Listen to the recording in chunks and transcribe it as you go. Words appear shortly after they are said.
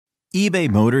eBay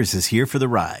Motors is here for the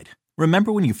ride.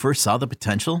 Remember when you first saw the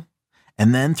potential?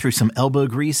 And then through some elbow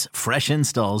grease, fresh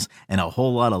installs, and a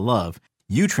whole lot of love,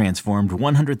 you transformed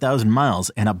 100,000 miles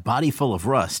and a body full of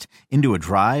rust into a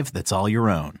drive that's all your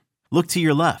own. Look to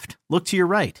your left. Look to your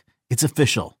right. It's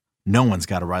official. No one's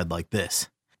got a ride like this.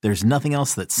 There's nothing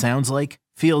else that sounds like,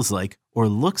 feels like, or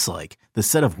looks like the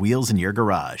set of wheels in your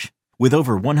garage. With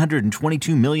over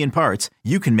 122 million parts,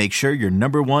 you can make sure your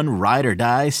number one ride or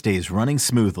die stays running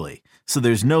smoothly. So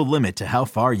there's no limit to how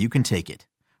far you can take it.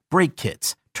 Brake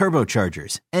kits,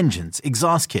 turbochargers, engines,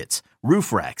 exhaust kits,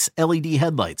 roof racks, LED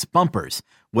headlights, bumpers,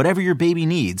 whatever your baby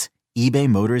needs, eBay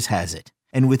Motors has it.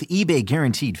 And with eBay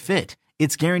Guaranteed Fit,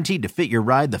 it's guaranteed to fit your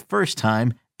ride the first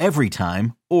time, every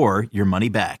time, or your money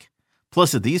back.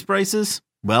 Plus at these prices,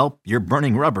 well, you're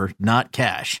burning rubber, not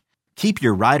cash. Keep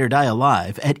your ride or die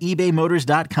alive at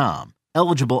ebaymotors.com.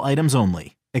 Eligible items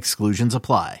only. Exclusions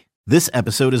apply. This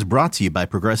episode is brought to you by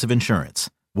Progressive Insurance.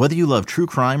 Whether you love true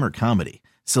crime or comedy,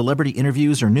 celebrity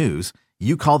interviews or news,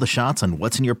 you call the shots on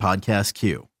what's in your podcast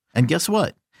queue. And guess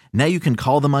what? Now you can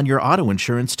call them on your auto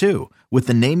insurance too with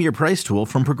the Name Your Price tool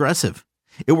from Progressive.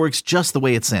 It works just the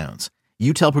way it sounds.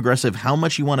 You tell Progressive how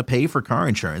much you want to pay for car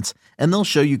insurance, and they'll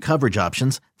show you coverage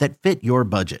options that fit your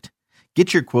budget.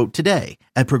 Get your quote today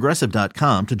at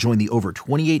Progressive.com to join the over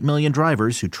 28 million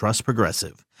drivers who trust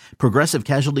Progressive. Progressive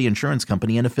Casualty Insurance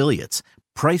Company and Affiliates.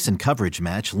 Price and coverage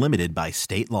match limited by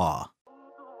state law.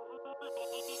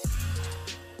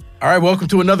 All right, welcome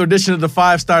to another edition of the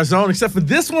 5-Star Zone, except for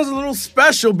this one's a little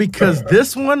special because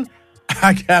this one,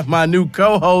 I got my new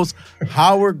co-host,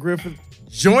 Howard Griffith,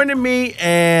 joining me.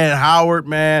 And Howard,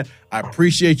 man, I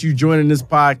appreciate you joining this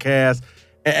podcast.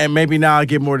 And maybe now I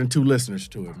get more than 2 listeners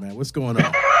to it, man. What's going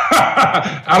on?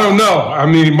 I don't know.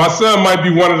 I mean, my son might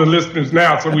be one of the listeners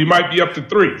now, so we might be up to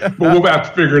 3, but we'll have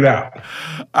to figure it out.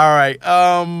 All right.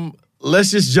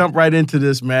 Let's just jump right into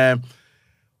this, man.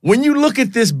 When you look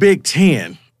at this Big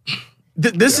Ten,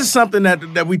 this is something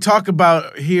that we talk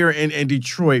about here in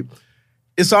Detroit.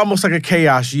 It's almost like a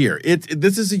chaos year.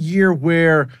 This is a year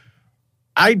where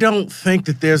I don't think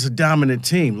that there's a dominant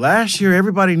team. Last year,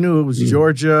 everybody knew it was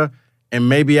Georgia and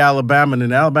maybe Alabama, and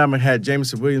then Alabama had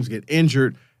Jameson Williams get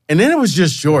injured, and then it was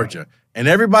just Georgia, and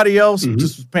everybody else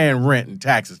just was paying rent and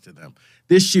taxes to them.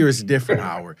 This year is different,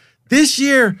 Howard. This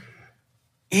year,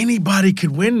 anybody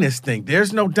could win this thing.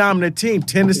 There's no dominant team.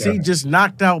 Tennessee just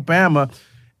knocked out Bama,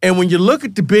 and when you look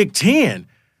at the Big Ten,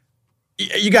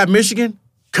 you got Michigan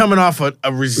coming off a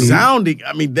resounding.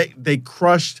 I mean, they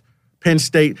crushed Penn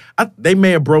State. They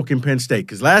may have broken Penn State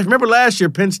because remember last year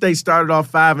Penn State started off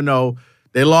 5-0.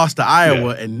 They lost to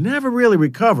Iowa and never really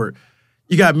recovered.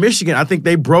 You got Michigan. I think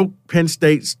they broke Penn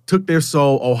State, took their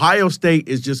soul. Ohio State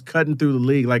is just cutting through the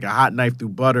league like a hot knife through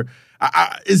butter.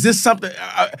 Is this something?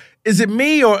 Is it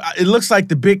me, or it looks like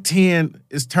the Big Ten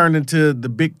is turned into the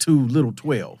Big 2, Little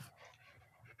 12?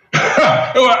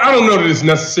 Well, I don't know that it's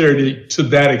necessarily to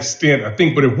that extent, I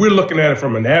think, but if we're looking at it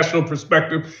from a national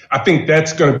perspective, I think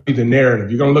that's going to be the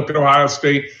narrative. You're going to look at Ohio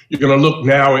State. You're going to look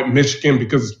now at Michigan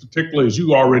because it's particularly, as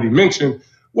you already mentioned,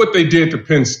 what they did to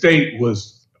Penn State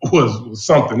was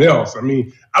something else. I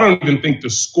mean, I don't even think the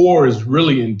score is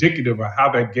really indicative of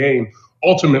how that game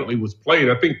ultimately was played.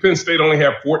 I think Penn State only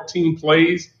had 14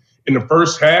 plays in the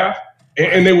first half.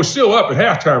 And they were still up at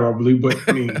halftime, I believe, but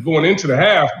I mean, going into the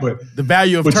half, but the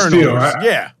value of turnovers, still,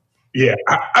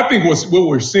 I think what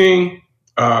we're seeing,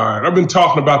 and I've been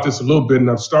talking about this a little bit, and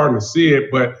I'm starting to see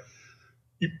it, but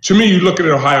to me, you look at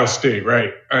Ohio State,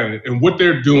 right, and what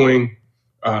they're doing,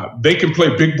 they can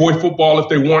play big boy football if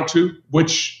they want to,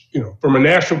 which, from a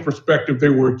national perspective, they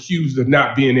were accused of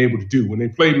not being able to do. When they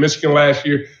played Michigan last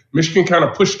year, Michigan kind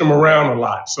of pushed them around a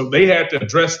lot, so they had to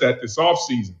address that this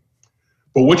offseason.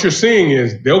 But what you're seeing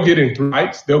is they'll get in 3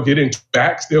 rights, they'll get in 2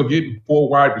 backs, they'll get in 4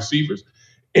 wide receivers,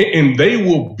 and they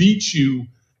will beat you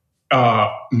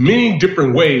many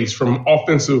different ways from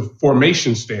offensive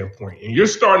formation standpoint. And you're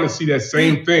starting to see that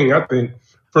same thing, I think,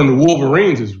 from the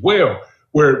Wolverines as well,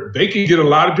 where they can get a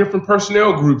lot of different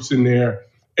personnel groups in there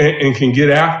and can get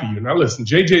after you. Now, listen,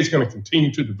 JJ is going to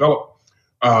continue to develop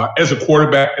as a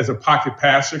quarterback, as a pocket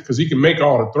passer, because he can make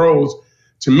all the throws.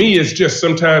 To me, it's just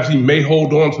sometimes he may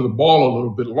hold on to the ball a little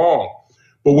bit long.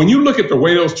 But when you look at the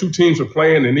way those 2 teams are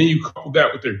playing and then you couple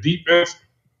that with their defense,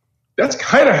 that's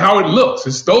kind of how it looks.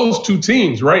 It's those 2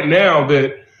 teams right now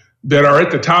that are at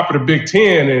the top of the Big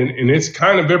Ten, and it's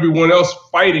kind of everyone else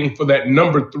fighting for that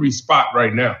number 3 spot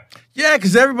right now. Yeah,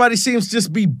 because everybody seems to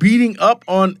just be beating up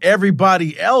on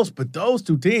everybody else but those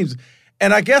 2 teams.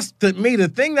 And I guess, to me, the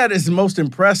thing that has most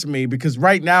impressed me, because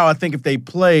right now I think if they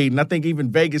played, and I think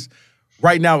even Vegas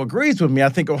right now agrees with me, I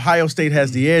think Ohio State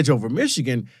has the edge over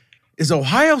Michigan, is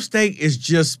Ohio State is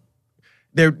just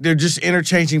they're just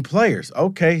interchanging players.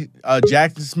 Okay,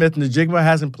 Jackson Smith-Njigba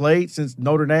hasn't played since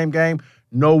Notre Dame game.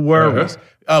 No worries.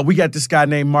 We got this guy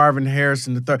named Marvin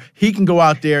Harrison III. He can go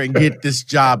out there and get this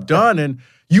job done. And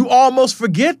you almost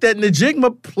forget that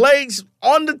Njigba plays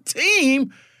on the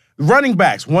team. Running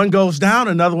backs, one goes down,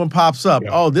 another one pops up. Yeah.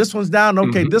 Oh, this one's down.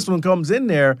 Okay, this one comes in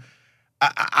there.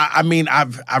 I mean,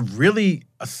 I've really,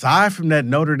 aside from that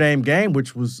Notre Dame game,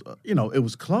 which was, it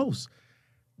was close,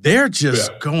 they're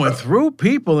just going through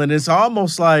people. And it's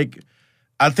almost like,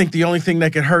 I think the only thing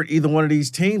that could hurt either one of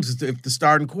these teams is if the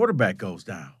starting quarterback goes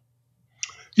down.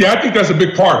 Yeah, I think that's a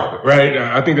big part of it, right?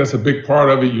 I think that's a big part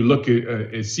of it. You look at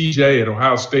CJ at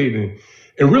Ohio State, and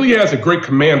really has a great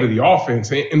command of the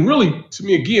offense. And really, to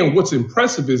me, again, what's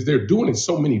impressive is they're doing it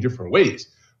so many different ways.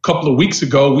 A couple of weeks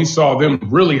ago, we saw them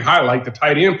really highlight the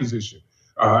tight end position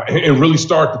and really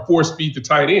start to force feed the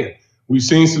tight end. We've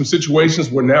seen some situations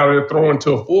where now they're throwing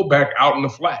to a fullback out in the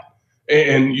flat.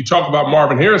 And you talk about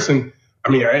Marvin Harrison. I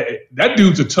mean, that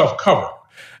dude's a tough cover.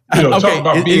 Talk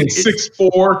about being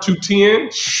 6'4", 210.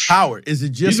 Howard, is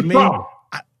it just me?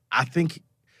 I think,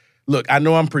 look, I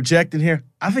know I'm projecting here.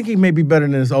 I think he may be better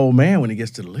than this old man when he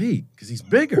gets to the league because he's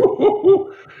bigger.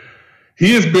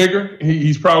 He is bigger.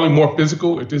 He's probably more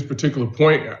physical at this particular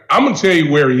point. I'm going to tell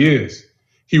you where he is.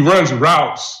 He runs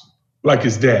routes like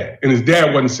his dad, and his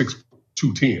dad wasn't 6'2",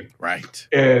 210. Right.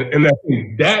 And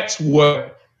that's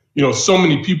what, so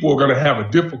many people are going to have a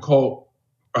difficult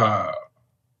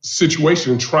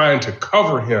situation trying to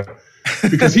cover him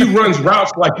because he runs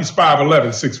routes like he's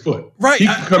 5'11", 6 foot. Right. He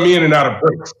can come in and out of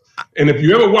breaks. And if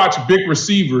you ever watch big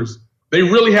receivers, they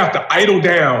really have to idle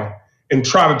down and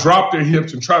try to drop their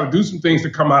hips and try to do some things to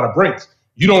come out of breaks.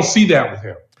 You don't see that with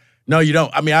him. No, you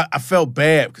don't. I mean, I felt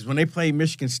bad because when they played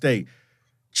Michigan State,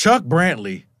 Chuck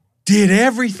Brantley did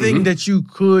everything that you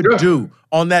could do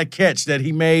on that catch that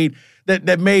he made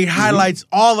that made highlights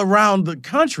all around the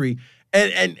country.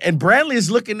 And Brantley is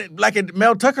looking like at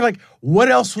Mel Tucker like, what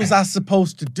else was I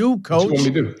supposed to do, Coach? What you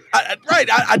want me to do?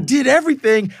 I did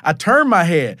everything. I turned my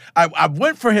head. I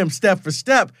went for him step for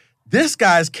step. This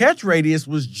guy's catch radius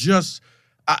was just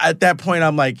at that point,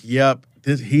 I'm like, yep,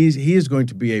 he is going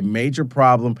to be a major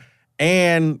problem.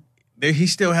 And he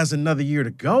still has another year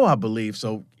to go, I believe.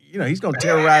 So, he's going to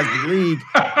terrorize the league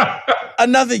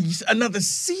another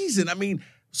season. I mean,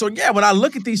 so, yeah, when I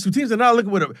look at these two teams, and I look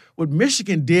at what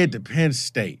Michigan did to Penn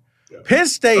State. Yeah. Penn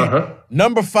State,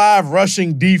 number 5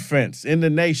 rushing defense in the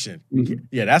nation. Mm-hmm.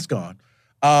 Yeah, that's gone.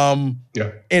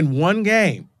 In one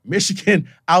game, Michigan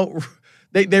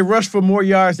they rushed for more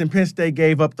yards than Penn State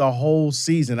gave up the whole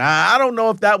season. I don't know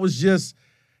if that was just,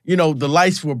 the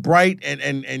lights were bright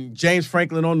and James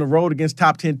Franklin on the road against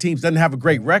top 10 teams doesn't have a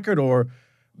great record, or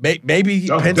maybe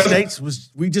Penn State's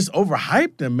we just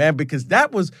overhyped them, man, because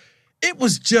it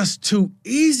was just too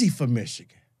easy for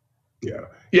Michigan. Yeah.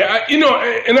 Yeah,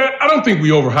 and I don't think we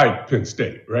overhyped Penn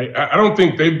State, right? I don't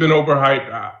think they've been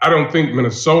overhyped. I don't think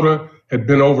Minnesota had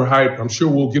been overhyped. I'm sure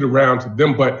we'll get around to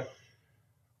them. But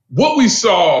what we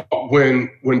saw when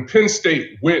Penn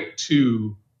State went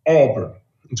to Auburn,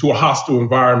 into a hostile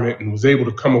environment, and was able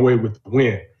to come away with the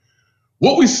win,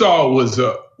 what we saw was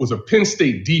a Penn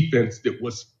State defense that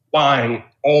was flying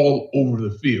all over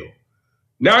the field.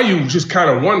 Now you just kind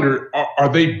of wonder, are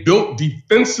they built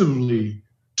defensively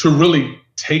to really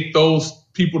take those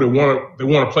people that want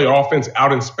to play offense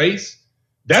out in space?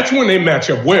 That's when they match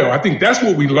up well. I think that's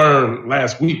what we learned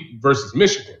last week versus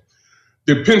Michigan.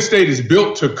 That Penn State is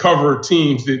built to cover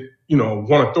teams that,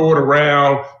 want to throw it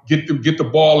around, get the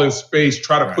ball in space,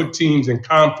 try to put teams in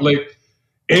conflict,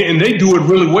 and they do it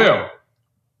really well.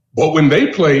 But when they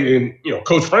play, and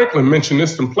Coach Franklin mentioned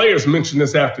this, some players mentioned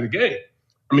this after the game.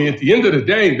 I mean, at the end of the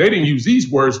day, they didn't use these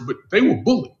words, but they were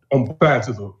bullied on both sides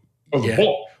of the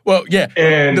ball. Well, yeah.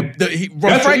 And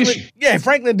that's an issue. Yeah,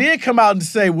 Franklin did come out and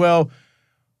say, well,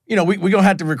 we're going to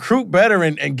have to recruit better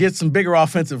and get some bigger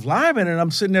offensive linemen. And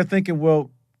I'm sitting there thinking, well,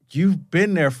 you've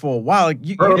been there for a while. Like,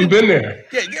 you've been there.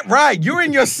 Yeah, right. You're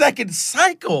in your second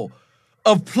cycle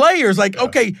of players. Like,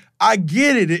 okay, I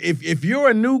get it. If you're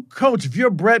a new coach, if you're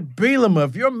Brett Bielema,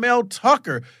 if you're Mel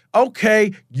Tucker,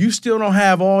 okay, you still don't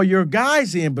have all your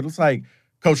guys in. But it's like,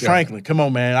 Coach Franklin, come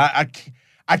on, man.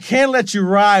 I can't let you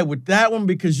ride with that one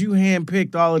because you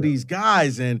handpicked all of these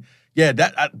guys. And,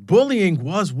 that bullying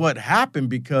was what happened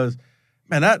because,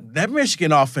 man, that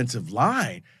Michigan offensive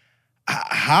line,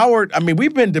 Howard, I mean,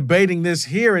 we've been debating this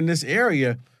here in this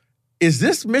area. Is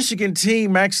this Michigan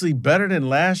team actually better than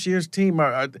last year's team?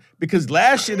 Because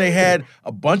last year they had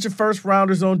a bunch of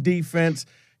first-rounders on defense.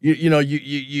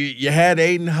 you had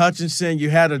Aiden Hutchinson, you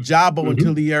had Ajabo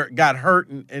until he got hurt,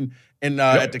 and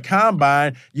at the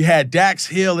combine, you had Dax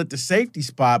Hill at the safety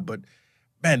spot. But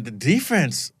man, the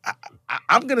defense,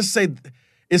 I'm gonna say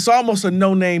it's almost a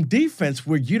no-name defense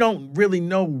where you don't really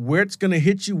know where it's gonna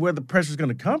hit you, where the pressure's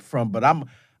gonna come from. But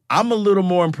I'm a little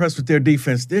more impressed with their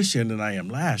defense this year than I am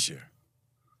last year.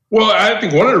 Well, I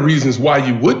think one of the reasons why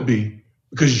you would be,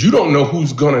 because you don't know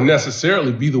who's going to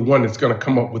necessarily be the one that's going to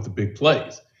come up with the big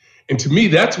plays. And to me,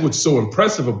 that's what's so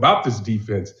impressive about this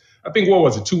defense. I think,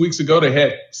 2 weeks ago, they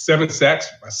had 7 sacks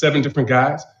by 7 different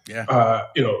guys. Yeah.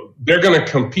 They're going to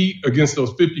compete against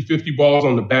those 50-50 balls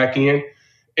on the back end.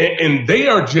 And they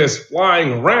are just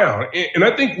flying around. And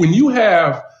I think when you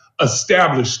have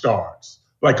established stars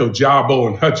like Ajabo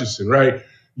and Hutchinson, right,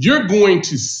 you're going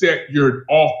to set your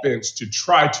offense to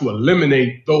try to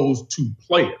eliminate those 2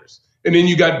 players. And then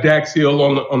you got Dax Hill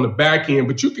on the back end,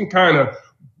 but you can kind of,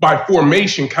 by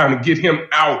formation, kind of get him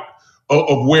out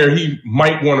of where he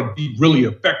might want to be really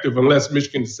effective unless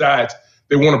Michigan decides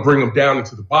they want to bring him down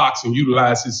into the box and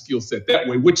utilize his skill set that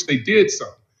way, which they did some.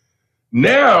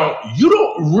 Now, you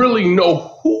don't really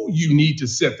know who you need to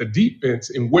set the defense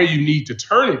and where you need to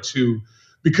turn it to,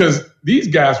 because these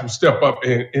guys will step up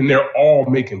and they're all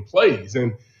making plays.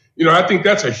 And, I think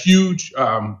that's a huge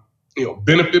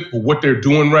benefit for what they're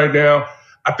doing right now.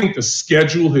 I think the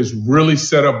schedule has really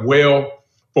set up well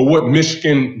for what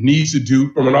Michigan needs to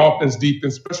do from an offense,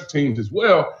 defense, special teams as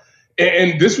well.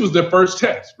 And this was the first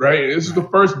test, right? This is the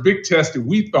first big test that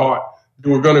we thought they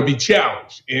were going to be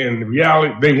challenged. And in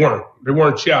reality, they weren't. They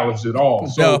weren't challenged at all.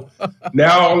 So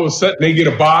now all of a sudden they get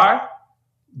a bye.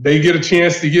 They get a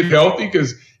chance to get healthy,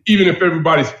 because even if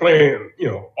everybody's playing,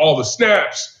 all the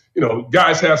snaps,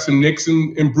 guys have some nicks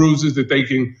and bruises that they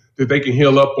can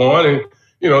heal up on. And,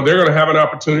 they're going to have an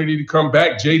opportunity to come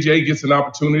back. JJ gets an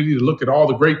opportunity to look at all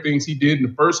the great things he did in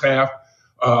the first half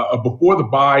before the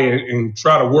bye and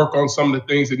try to work on some of the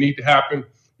things that need to happen,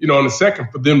 in the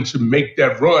second for them to make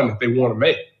that run that they want to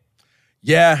make.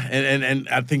 Yeah, and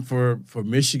I think for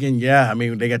Michigan,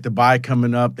 they got the bye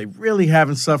coming up. They really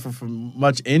haven't suffered from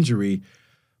much injury.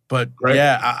 But, right.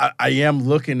 I am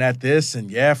looking at this,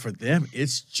 and, for them,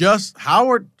 it's just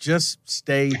Howard just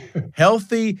stay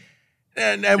healthy.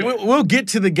 And we'll get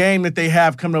to the game that they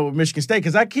have coming up with Michigan State,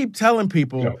 because I keep telling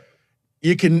people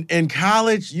in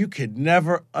college, you could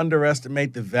never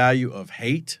underestimate the value of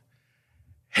hate.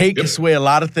 Hate can sway a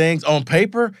lot of things. On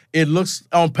paper,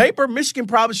 Michigan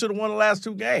probably should have won the last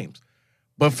 2 games.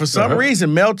 But for some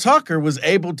reason, Mel Tucker was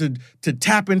able to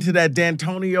tap into that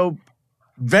D'Antonio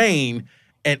vein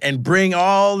and bring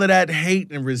all of that hate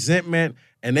and resentment.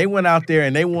 And they went out there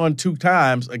and they won 2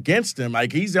 times against him.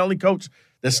 Like, he's the only coach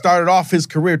that started off his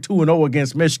career 2-0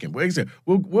 against Michigan.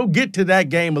 We'll get to that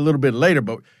game a little bit later.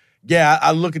 But,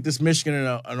 I look at this Michigan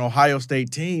and an Ohio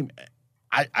State team.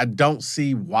 I don't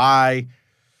see why.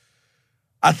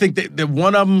 I think that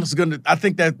one of them is going to – I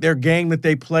think that their game that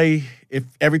they play, if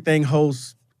everything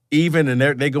holds even and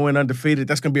they go in undefeated,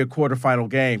 that's going to be a quarterfinal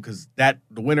game, because the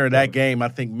winner of that game, I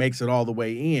think, makes it all the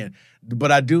way in.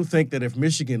 But I do think that if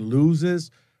Michigan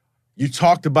loses, you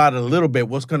talked about it a little bit,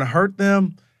 what's going to hurt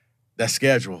them? That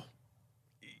schedule.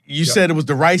 You said it was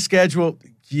the right schedule.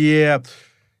 Yeah,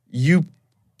 you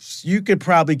could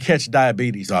probably catch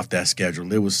diabetes off that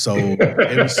schedule. It was so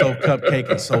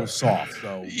cupcake and so soft.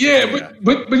 So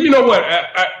but you know what?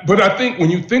 But I think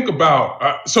when you think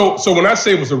about so when I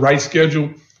say it was the right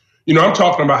schedule, I'm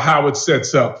talking about how it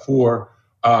sets up for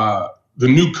the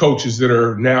new coaches that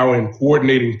are now in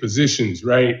coordinating positions,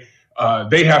 right?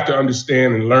 They have to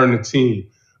understand and learn the team.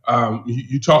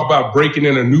 You talk about breaking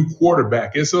in a new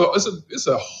quarterback. It's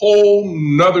a whole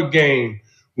nother game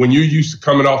when you're used to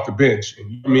coming off the bench and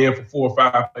you come in for 4 or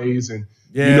 5 plays and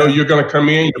you're going to come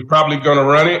in, you're probably going to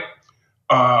run it.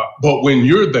 But when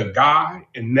you're the guy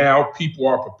and now people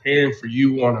are preparing for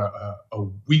you on a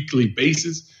weekly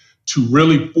basis to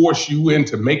really force you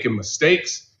into making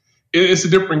mistakes, it's a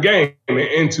different game.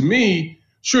 And to me,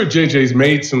 sure, JJ's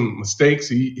made some mistakes.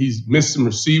 He's missed some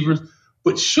receivers.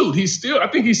 But shoot, I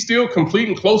think he's still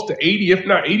completing close to 80, if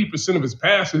not 80% of his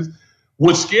passes.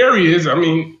 What's scary is,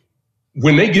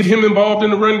 when they get him involved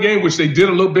in the run game, which they did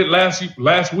a little bit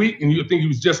last week, and you think he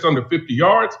was just under 50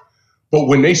 yards, but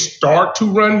when they start to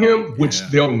run him, which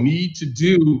they'll need to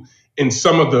do in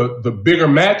some of the bigger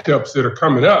matchups that are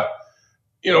coming up,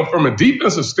 from a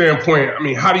defensive standpoint,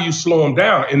 how do you slow them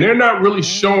down? And they're not really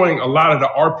showing a lot of the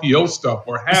RPO stuff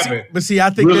or haven't. But see, I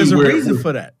think really there's a reason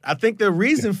for that. I think the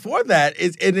reason for that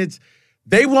is, and it's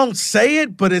they won't say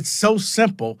it, but it's so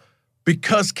simple.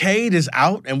 Because Cade is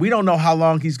out and we don't know how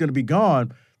long he's going to be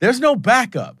gone, there's no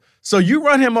backup. So you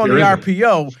run him on the There isn't.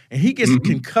 RPO, and he gets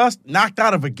concussed, knocked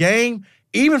out of a game,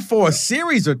 even for a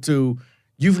series or two.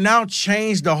 You've now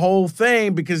changed the whole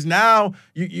thing because now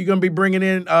you're going to be bringing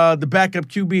in the backup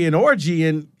QB in Orgy,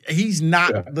 and he's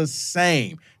not the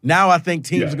same. Now I think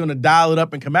teams are going to dial it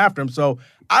up and come after him. So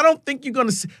I don't think you're going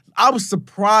to see – I was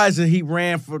surprised that he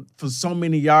ran for so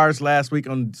many yards last week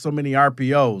on so many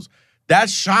RPOs. That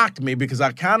shocked me because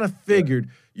I kind of figured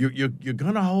you're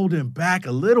going to hold him back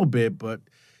a little bit. But,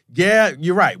 yeah,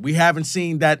 you're right. We haven't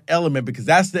seen that element because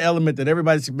that's the element that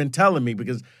everybody's been telling me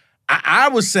because I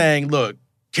was saying, look,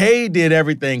 K did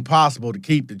everything possible to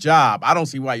keep the job. I don't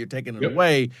see why you're taking it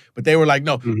away. But they were like,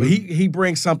 no, but he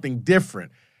brings something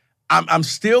different. I'm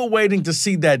still waiting to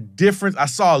see that difference. I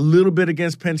saw a little bit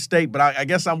against Penn State, but I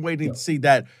guess I'm waiting to see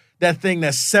that thing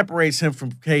that separates him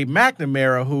from Cade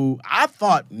McNamara, who I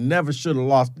thought never should have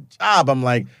lost the job. I'm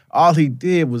like, all he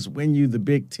did was win you the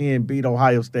Big Ten, beat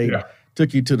Ohio State,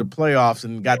 took you to the playoffs,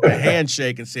 and got the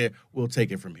handshake and said, we'll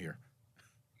take it from here.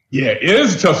 Yeah, it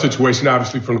is a tough situation,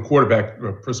 obviously, from the quarterback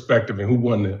perspective and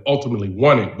who ultimately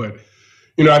won it. But,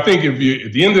 I think at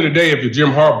the end of the day, if you're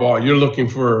Jim Harbaugh, you're looking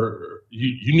for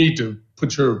you need to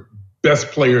put your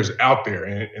best players out there.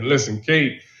 And listen,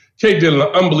 Cade did an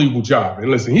unbelievable job. And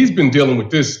listen, he's been dealing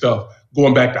with this stuff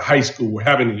going back to high school,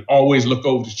 having to always look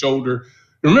over the shoulder.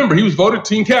 And remember, he was voted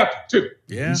team captain, too.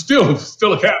 Yeah. He's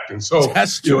still a captain. So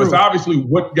that's true. It's obviously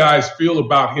what guys feel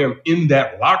about him in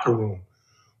that locker room.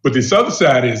 But this other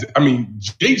side is,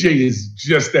 JJ is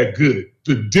just that good.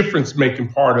 The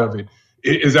difference-making part of it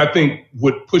is, I think,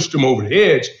 what pushed him over the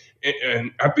edge.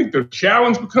 And I think the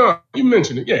challenge becomes, you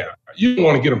mentioned it, you don't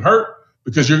want to get him hurt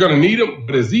because you're going to need him.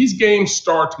 But as these games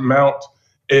start to mount,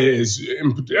 and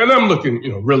I'm looking,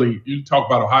 really, you talk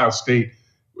about Ohio State,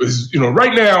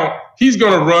 right now, he's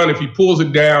going to run. If he pulls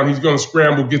it down, he's going to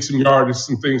scramble, get some yardage,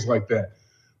 some things like that.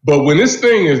 But when this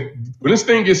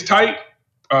thing gets tight,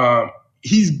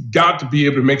 he's got to be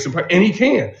able to make some play, and he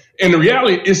can. And the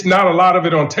reality, it's not a lot of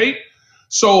it on tape.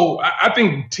 So I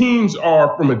think teams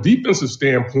are, from a defensive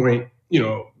standpoint,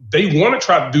 they want to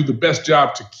try to do the best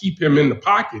job to keep him in the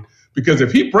pocket because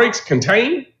if he breaks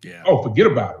contain, forget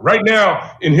about it. Right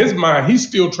now, in his mind, he's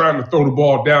still trying to throw the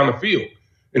ball down the field,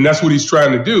 and that's what he's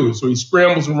trying to do. So he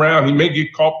scrambles around. He may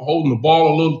get caught holding the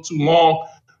ball a little too long,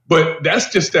 but that's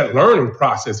just that learning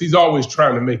process. He's always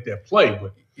trying to make that play,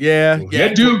 but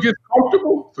that dude gets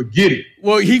comfortable, forget it.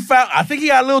 Well, I think he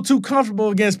got a little too comfortable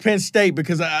against Penn State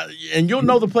because, and you'll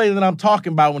know the play that I'm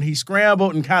talking about when he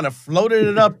scrambled and kind of floated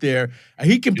it up there.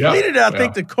 He completed it, I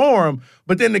think, to Corum,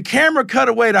 but then the camera cut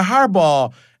away to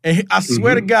Harbaugh, and I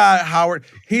swear to God, Howard,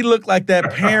 he looked like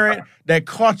that parent that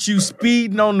caught you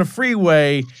speeding on the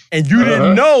freeway, and you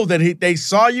didn't know that they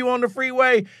saw you on the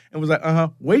freeway and was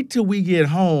like, wait till we get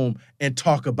home and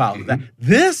talk about that.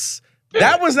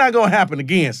 That was not going to happen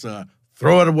again, son.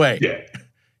 Throw it away. Yeah.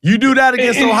 You do that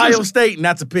against Ohio State, and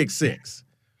that's a pick six.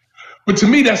 But to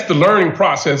me, that's the learning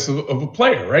process of a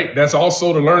player, right? That's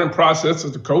also the learning process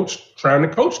of the coach trying to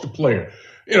coach the player.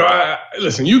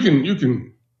 Listen, you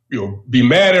can be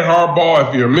mad at Harbaugh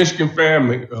if you're a Michigan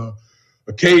fan,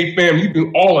 a Cade fan. You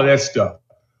can all of that stuff.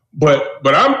 But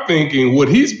I'm thinking what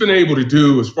he's been able to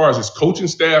do as far as his coaching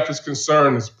staff is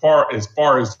concerned, as far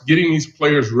as getting these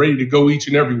players ready to go each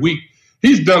and every week,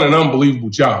 he's done an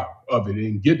unbelievable job of it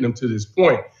and getting them to this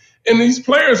point. And these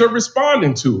players are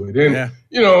responding to it. And,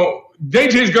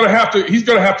 JJ's going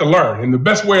to have to learn. And the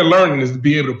best way of learning is to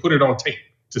be able to put it on tape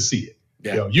to see it.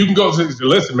 Yeah. You can go say,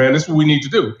 listen, man, this is what we need to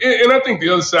do. And I think the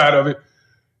other side of it,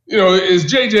 is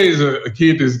JJ is a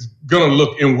kid that's going to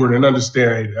look inward and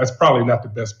understand, hey, that's probably not the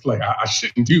best play. I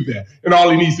shouldn't do that. And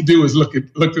all he needs to do is look to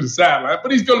the sideline.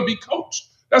 But he's going to be coached.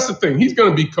 That's the thing. He's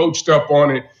going to be coached up on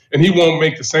it. And he won't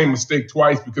make the same mistake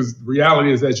twice because the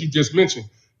reality is, as you just mentioned,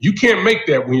 you can't make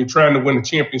that when you're trying to win a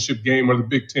championship game or the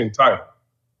Big Ten title.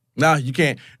 No, you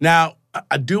can't. Now,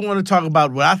 I do want to talk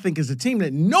about what I think is a team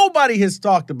that nobody has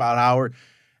talked about, Howard.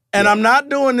 And I'm not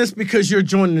doing this because you're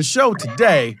joining the show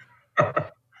today,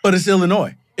 but it's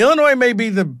Illinois. Illinois may be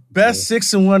the best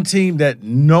 6-1 team that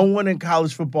no one in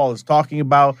college football is talking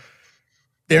about.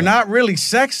 They're not really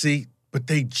sexy, but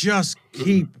they just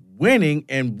keep winning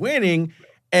and winning.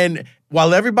 And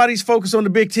while everybody's focused on the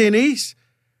Big Ten East,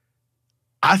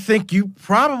 I think you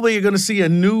probably are going to see a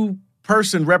new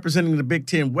person representing the Big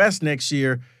Ten West next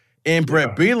year in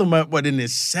Brett Bielema, in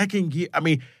his second year.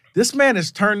 This man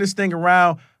has turned this thing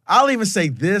around. I'll even say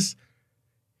this.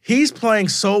 He's playing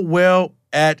so well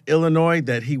at Illinois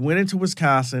that he went into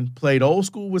Wisconsin, played old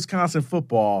school Wisconsin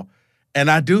football,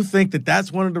 and I do think that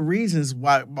that's one of the reasons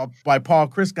why Paul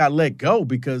Chryst got let go,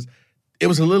 because it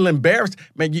was a little embarrassing.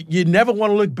 Man, you never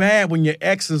want to look bad when your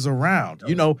ex is around.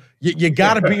 You know, you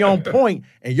got to be on point.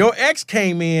 And your ex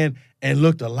came in and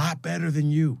looked a lot better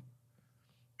than you.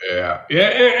 Yeah.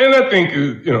 And I think,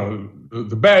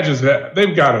 the Badgers,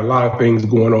 they've got a lot of things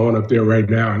going on up there right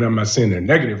now. And I'm not saying they're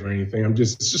negative or anything.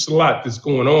 It's just a lot that's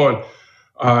going on.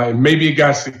 And maybe it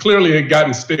got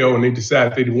gotten stale and they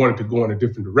decided they wanted to go in a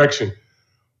different direction.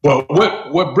 But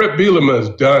what Bret Bielema has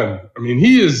done, I mean,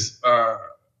 he is,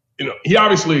 he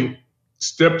obviously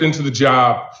stepped into the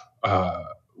job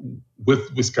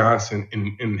with Wisconsin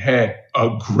and had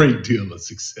a great deal of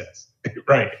success,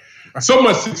 right? So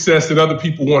much success that other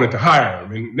people wanted to hire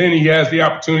him. And then he has the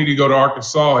opportunity to go to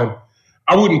Arkansas. And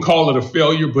I wouldn't call it a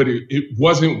failure, but it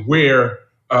wasn't where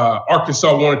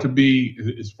Arkansas wanted to be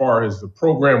as far as the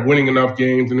program winning enough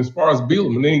games and as far as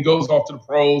Bielema. And then he goes off to the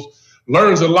pros,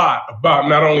 learns a lot about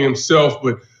not only himself,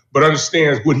 but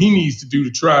understands what he needs to do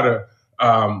to try to,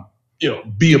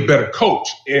 be a better coach.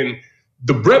 And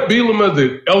the Bret Bielema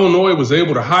that Illinois was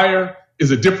able to hire is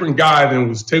a different guy than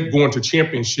was going to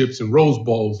championships and Rose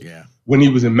Bowls when he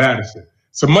was in Madison.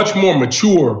 It's a much more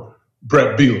mature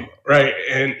Bret Bielema, right?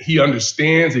 And he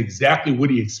understands exactly what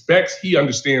he expects. He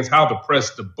understands how to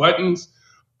press the buttons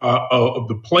of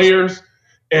the players.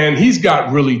 And he's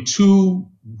got really two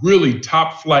really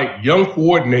top flight young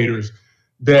coordinators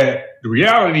that the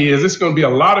reality is it's going to be a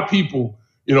lot of people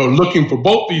looking for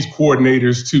both these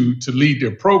coordinators to lead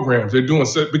their programs. They're doing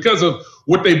so because of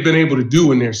what they've been able to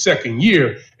do in their second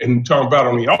year and talking about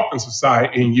on the offensive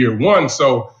side in year one.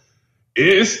 So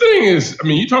this thing is,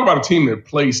 you talk about a team that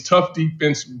plays tough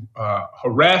defense,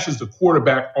 harasses the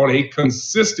quarterback on a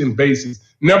consistent basis,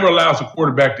 never allows the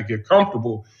quarterback to get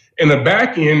comfortable. In the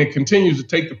back end, it continues to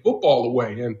take the football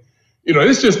away. And,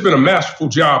 it's just been a masterful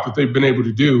job that they've been able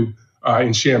to do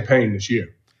in Champaign this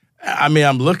year.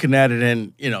 I'm looking at it,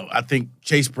 and I think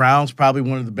Chase Brown's probably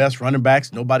one of the best running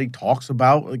backs nobody talks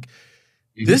about.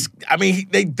 This.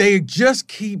 They just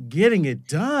keep getting it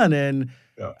done, and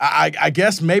I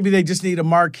guess maybe they just need a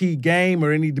marquee game,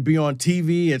 or they need to be on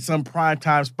TV at some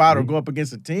primetime spot, or go up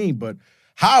against a team. But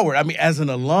Howard, as an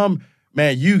alum,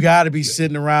 man, you got to be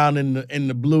sitting around in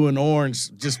the blue and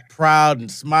orange, just proud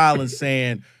and smiling,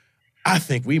 saying, "I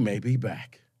think we may be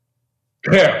back."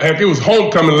 Yeah, heck, it was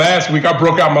homecoming last week. I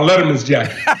broke out my Letterman's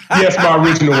jacket. Yes, my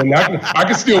original one. I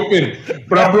can still fit it,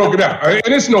 but I broke it out.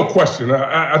 And it's no question.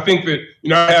 I think that,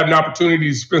 I had an opportunity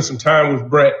to spend some time with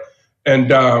Bret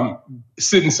and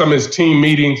sit in some of his team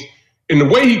meetings. And the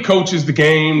way he coaches the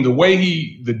game, the way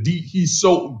he's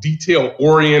so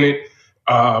detail-oriented,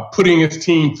 putting his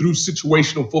team through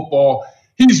situational football,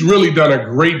 he's really done a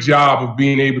great job of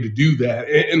being able to do that.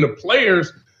 And the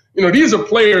players – these are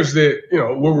players that,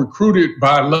 were recruited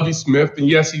by Lovie Smith. And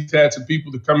yes, he's had some people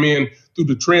to come in through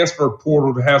the transfer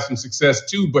portal to have some success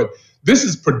too. But this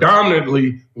is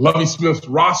predominantly Lovie Smith's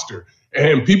roster.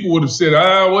 And people would have said,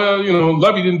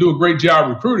 Lovie didn't do a great job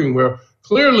recruiting. Well,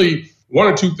 clearly one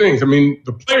or two things.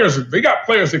 The players, they got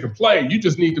players that can play. You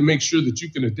just need to make sure that you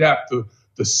can adapt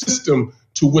the system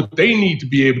to what they need to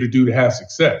be able to do to have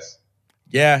success.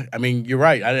 Yeah, you're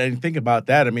right. I didn't think about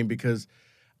that. Because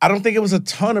I don't think it was a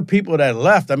ton of people that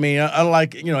left.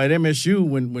 Unlike, at MSU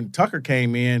when Tucker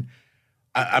came in,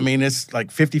 it's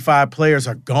like 55 players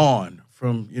are gone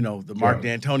from, the Mark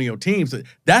D'Antonio teams.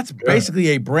 That's basically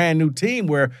a brand new team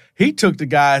where he took the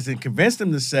guys and convinced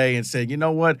them to say, you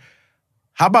know what,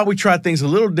 how about we try things a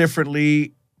little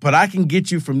differently, but I can get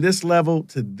you from this level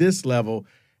to this level,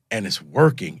 and it's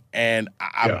working. And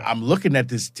I'm looking at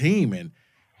this team, and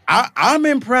I'm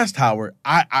impressed, Howard.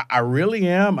 I really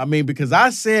am. Because I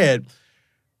said.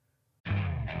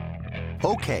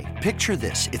 Okay, picture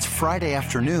this. It's Friday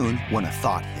afternoon when a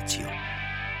thought hits you.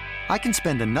 I can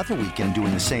spend another weekend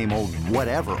doing the same old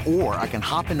whatever, or I can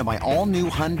hop into my all-new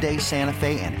Hyundai Santa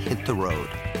Fe and hit the road.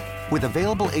 With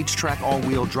available H-Track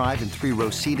all-wheel drive and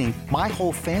 3-row seating, my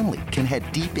whole family can head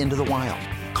deep into the wild.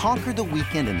 Conquer the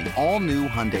weekend in the all-new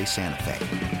Hyundai Santa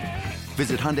Fe.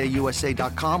 Visit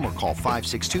HyundaiUSA.com or call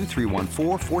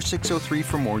 562-314-4603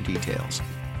 for more details.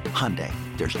 Hyundai,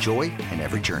 there's joy in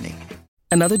every journey.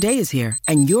 Another day is here,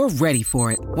 and you're ready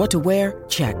for it. What to wear?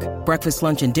 Check. Breakfast,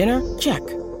 lunch, and dinner? Check.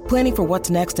 Planning for what's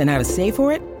next and how to save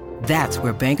for it? That's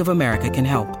where Bank of America can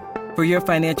help. For your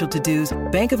financial to-dos,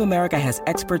 Bank of America has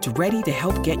experts ready to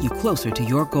help get you closer to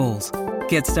your goals.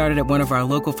 Get started at one of our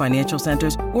local financial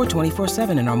centers or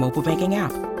 24/7 in our mobile banking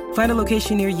app. Find a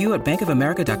location near you at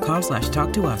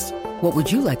bankofamerica.com/talktous. What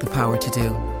would you like the power to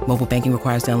do? Mobile banking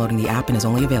requires downloading the app and is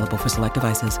only available for select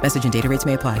devices. Message and data rates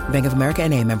may apply. Bank of America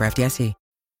NA, member FDIC.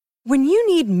 When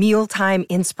you need mealtime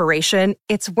inspiration,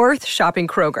 it's worth shopping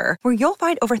Kroger, where you'll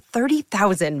find over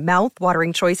 30,000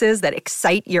 mouth-watering choices that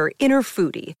excite your inner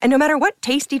foodie. And no matter what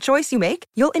tasty choice you make,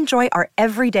 you'll enjoy our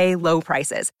everyday low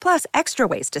prices, plus extra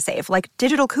ways to save, like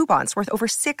digital coupons worth over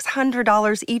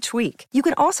 $600 each week. You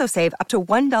can also save up to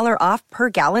 $1 off per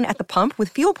gallon at the pump with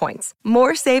fuel points.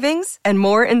 More savings and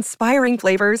more inspiring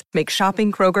flavors make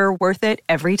shopping Kroger worth it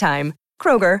every time.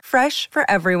 Kroger, fresh for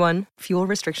everyone. Fuel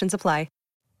restrictions apply.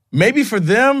 Maybe for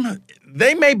them,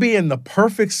 they may be in the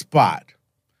perfect spot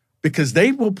because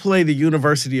they will play the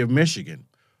University of Michigan.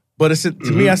 But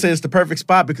to me, I say it's the perfect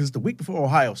spot because it's the week before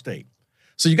Ohio State.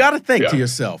 So you got to think to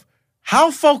yourself,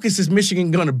 how focused is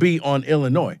Michigan going to be on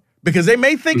Illinois? Because they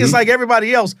may think it's like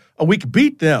everybody else, we could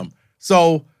beat them.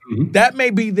 So that may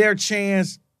be their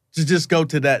chance to just go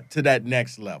to that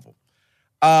next level.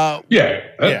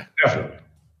 Definitely.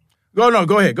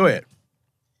 Go ahead.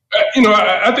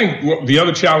 I think the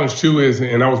other challenge, too, is,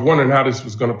 and I was wondering how this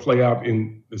was going to play out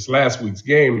in this last week's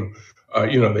game.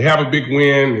 They have a big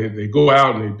win. They go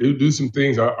out and they do some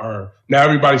things. Now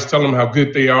everybody's telling them how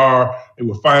good they are. They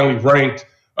were finally ranked.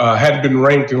 Hadn't been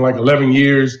ranked in like 11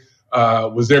 years.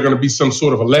 Was there going to be some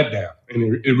sort of a letdown?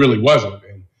 And it really wasn't.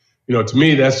 And, to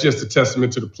me, that's just a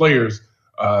testament to the players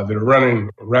that are running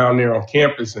around there on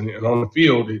campus and on the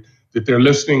field, that they're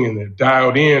listening and they're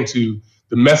dialed in to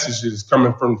the messages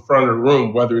coming from the front of the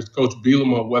room, whether it's Coach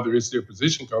Bielema or whether it's their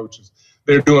position coaches.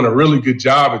 They're doing a really good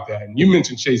job at that. And you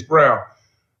mentioned Chase Brown.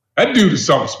 That dude is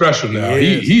something special now.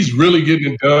 He's really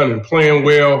getting it done and playing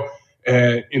well.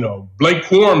 And, Blake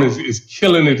Corum is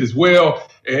killing it as well.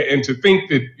 And to think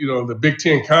that, the Big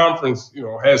Ten Conference,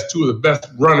 has two of the best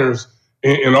runners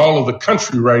in all of the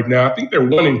country right now. I think they're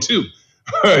 1 and 2,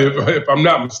 if I'm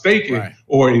not mistaken. Right.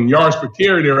 Or in yards per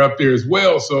carry, they're up there as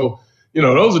well. So,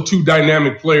 those are two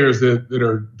dynamic players that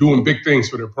are doing big things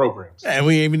for their programs. Yeah, and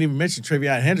we haven't even mentioned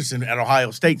TreVeyon Henderson at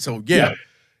Ohio State. So, exactly.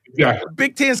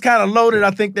 Big Ten's kind of loaded.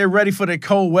 I think they're ready for the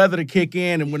cold weather to kick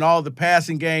in. And when all the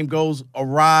passing game goes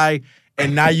awry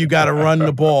and now you got to run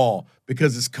the ball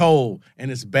because it's cold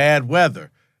and it's bad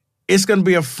weather, it's going to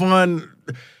be a fun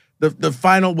the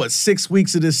final, 6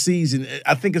 weeks of this season.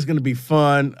 I think it's going to be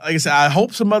fun. Like I said, I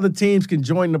hope some other teams can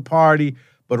join the party.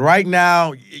 But right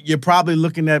now, you're probably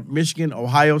looking at Michigan,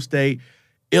 Ohio State,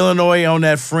 Illinois on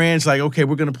that fringe. Like, okay,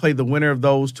 we're going to play the winner of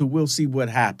those two. We'll see what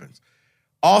happens.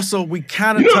 Also, we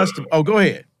kind of touched – go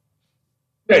ahead.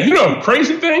 Yeah, the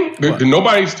crazy thing that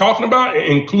nobody's talking about,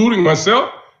 including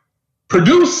myself,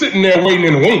 Purdue's sitting there waiting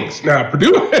in the wings. Now,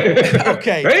 Purdue,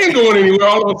 okay, they ain't going anywhere.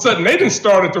 All of a sudden, they didn't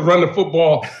started to run the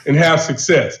football and have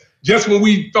success. Just when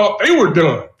we thought they were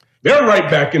done, they're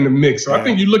right back in the mix. So I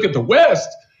think you look at the West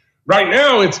 – right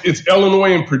now, it's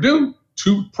Illinois and Purdue,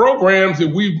 two programs that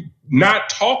we've not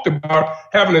talked about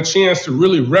having a chance to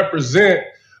really represent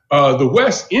the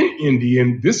West in Indy,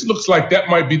 and this looks like that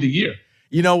might be the year.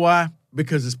 You know why?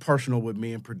 Because it's personal with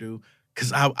me and Purdue,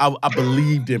 because I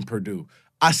believed in Purdue.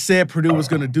 I said Purdue was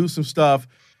going to do some stuff,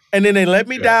 and then they let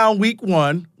me down week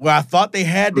 1 where I thought they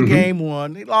had the game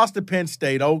won. They lost to Penn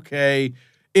State. Okay,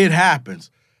 it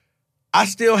happens. I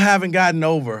still haven't gotten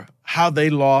over how they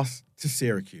lost to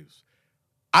Syracuse.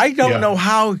 I don't know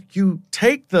how you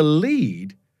take the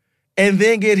lead and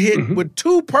then get hit with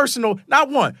two personal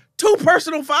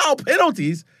foul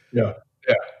penalties. Yeah.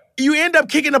 You end up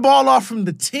kicking the ball off from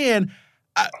the 10.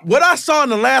 What I saw in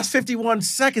the last 51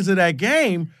 seconds of that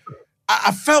game,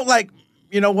 I felt like,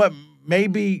 you know what,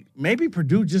 maybe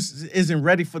Purdue just isn't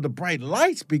ready for the bright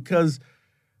lights, because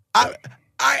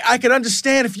I can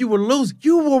understand if you were losing.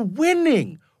 You were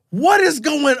winning. What is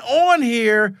going on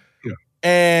here? Yeah.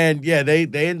 And, they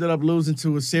ended up losing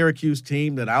to a Syracuse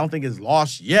team that I don't think is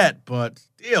lost yet, but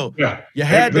still, you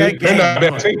had that game. They're not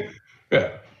a bad team.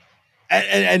 Yeah.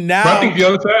 And now – but I think the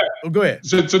other side – Oh, go ahead.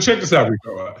 So check this out,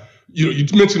 Rico. You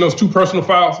mentioned those two personal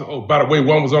fouls. Oh, by the way,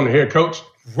 one was on the head coach.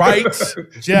 Right.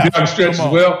 Jeff, down the stretch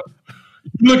as well.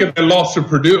 You look at that loss to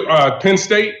Purdue, Penn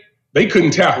State, they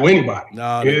couldn't tackle anybody.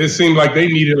 No, it seemed like they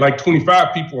needed like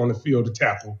 25 people on the field to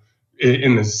tackle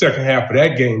in the second half of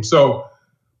that game. So,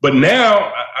 but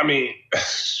now, I mean,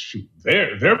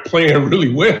 they're playing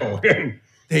really well. And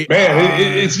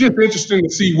it's just interesting to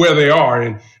see where they are.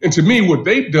 And to me, what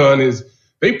they've done is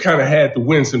they've kind of had to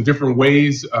win some different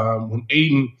ways. When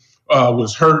Aiden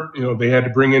was hurt, they had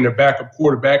to bring in their backup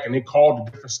quarterback, and they called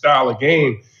a different style of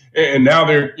game. And now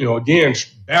they're, again,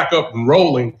 back up and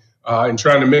rolling and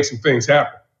trying to make some things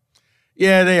happen.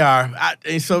 Yeah, they are.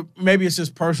 So maybe it's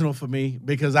just personal for me,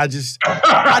 because I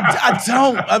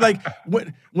like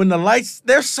when the lights,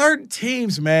 there's certain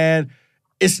teams, man,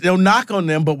 they'll knock on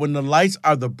them, but when the lights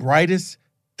are the brightest,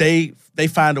 they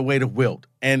find a way to wilt.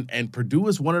 And Purdue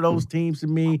is one of those teams to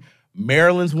me.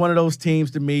 Maryland's one of those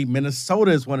teams to me.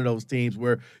 Minnesota is one of those teams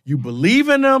where you believe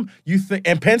in them. You think,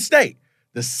 and Penn State,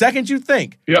 the second you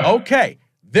think, okay,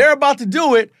 they're about to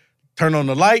do it, turn on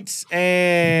the lights,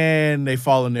 and they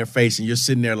fall in their face, and you're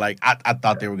sitting there like, I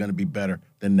thought they were going to be better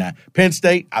than that. Penn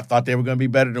State, I thought they were going to be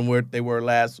better than where they were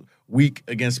last week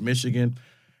against Michigan.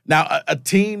 Now, a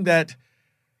team that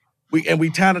we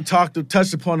kind of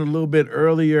touched upon a little bit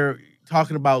earlier,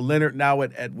 talking about Leonard now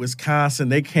at Wisconsin.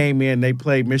 They came in, they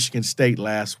played Michigan State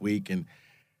last week, and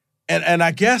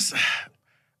I guess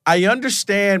I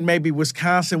understand maybe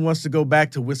Wisconsin wants to go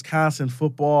back to Wisconsin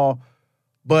football,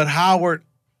 but Howard,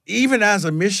 even as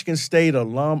a Michigan State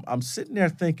alum, I'm sitting there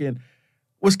thinking,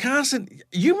 Wisconsin,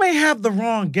 you may have the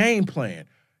wrong game plan.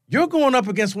 You're going up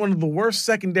against one of the worst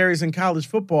secondaries in college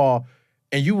football,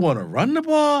 and you want to run the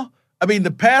ball? I mean,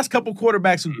 the past couple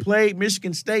quarterbacks who played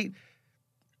Michigan State,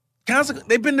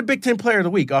 they've been the Big Ten Player of the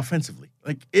Week offensively.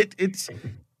 Like it's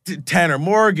Tanner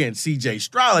Morgan, C.J.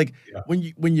 Stroud. Like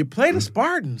when you play the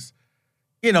Spartans,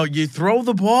 you throw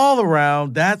the ball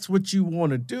around. That's what you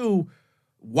want to do.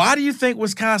 Why do you think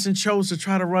Wisconsin chose to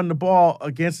try to run the ball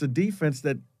against a defense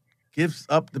that gives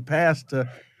up the pass to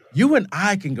you? And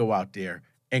I can go out there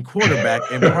and quarterback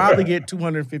and probably get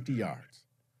 250 yards.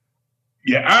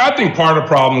 Yeah, I think part of the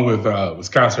problem with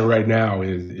Wisconsin right now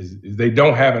is they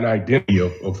don't have an identity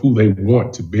of who they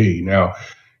want to be. Now,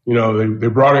 they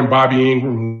brought in Bobby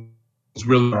Ingram, who's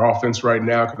really our offense right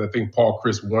now, because I think Paul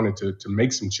Chryst wanted to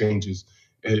make some changes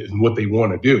in what they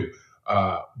want to do.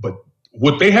 But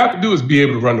what they have to do is be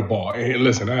able to run the ball. And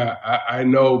listen, I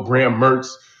know Graham Mertz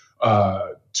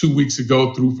 2 weeks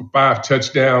ago threw for 5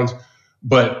 touchdowns,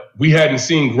 but we hadn't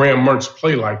seen Graham Mertz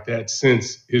play like that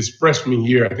since his freshman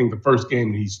year. I think the first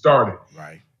game that he started.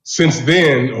 Right. Since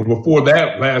then, or before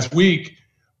that, last week,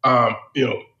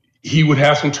 he would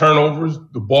have some turnovers.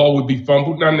 The ball would be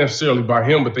fumbled, not necessarily by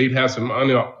him, but they'd have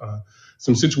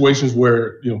some situations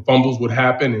where fumbles would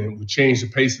happen and it would change the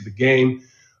pace of the game.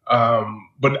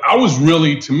 But I was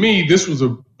really, to me, this was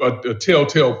a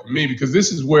telltale for me, because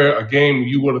this is where a game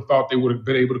you would have thought they would have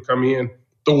been able to come in,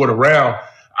 throw it around.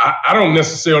 I don't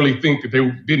necessarily think that they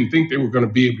didn't think they were going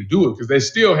to be able to do it, because they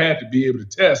still had to be able to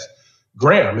test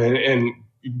Graham. And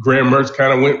Graham Mertz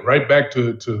kind of went right back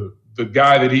to the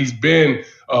guy that he's been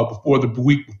before the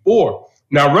week before.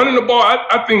 Now, running the ball,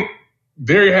 I think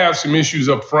they have some issues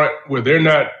up front where they're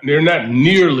not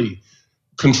nearly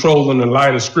controlling the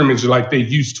line of scrimmage like they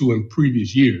used to in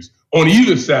previous years on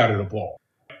either side of the ball.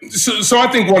 So I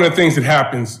think one of the things that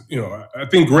happens, I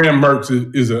think Graham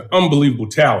Mertz is an unbelievable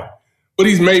talent, but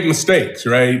he's made mistakes,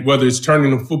 right? Whether it's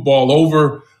turning the football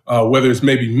over, whether it's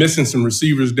maybe missing some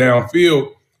receivers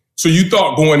downfield. So you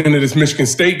thought going into this Michigan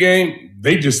State game,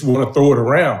 they just want to throw it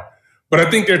around. But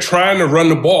I think they're trying to run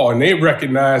the ball, and they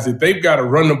recognize that they've got to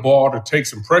run the ball to take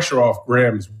some pressure off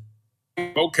Graham's.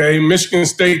 Okay, Michigan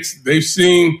State's, they've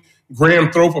seen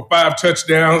Graham throw for 5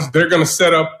 touchdowns. They're going to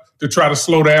set up to try to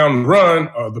slow down and run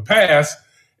the pass,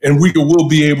 and we will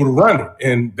be able to run it.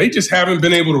 And they just haven't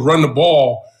been able to run the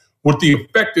ball with the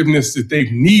effectiveness that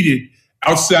they've needed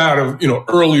outside of,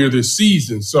 earlier this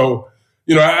season. So,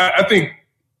 I think,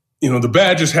 the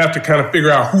Badgers have to kind of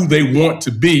figure out who they want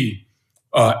to be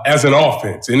as an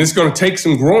offense. And it's going to take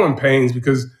some growing pains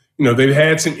because, they've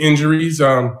had some injuries.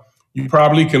 You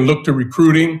probably can look to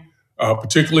recruiting,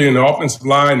 particularly in the offensive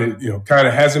line that, kind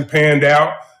of hasn't panned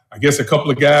out. I guess a couple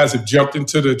of guys have jumped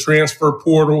into the transfer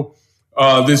portal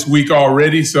this week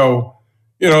already. So,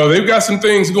 they've got some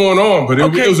things going on, but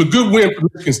it was a good win for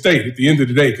Michigan State at the end of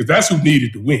the day, because that's who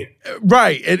needed to win.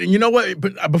 Right. And you know what?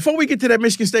 But before we get to that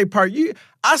Michigan State part,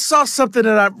 I saw something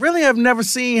that I really have never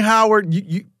seen, Howard.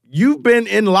 You've been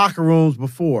in locker rooms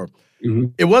before. Mm-hmm.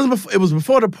 It was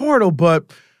before the portal,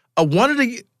 but one of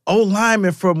the old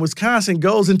linemen from Wisconsin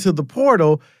goes into the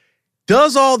portal,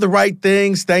 does all the right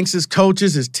things, thanks his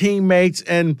coaches, his teammates,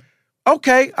 and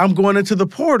okay, I'm going into the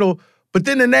portal. But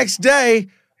then the next day,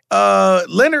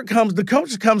 the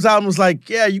coach comes out and was like,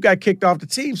 yeah, you got kicked off the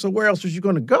team, so where else was you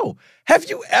going to go? Have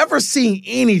you ever seen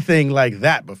anything like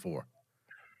that before?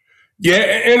 Yeah,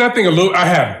 and I think I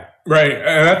haven't, right?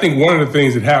 And I think one of the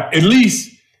things that happened, at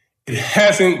least it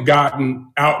hasn't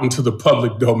gotten out into the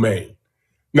public domain.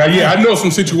 Now, yeah, I know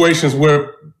some situations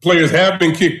where players have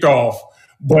been kicked off,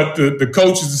 but the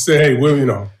coaches say, hey,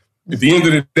 well, at the end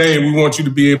of the day, we want you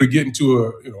to be able to get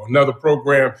into another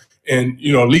program, and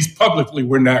at least publicly,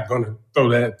 we're not going to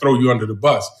throw you under the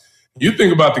bus. You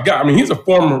think about the guy. I mean, he's a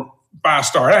former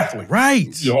 5-star athlete, right?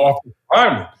 Offensive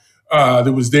lineman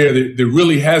that was there that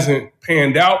really hasn't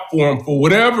panned out for him for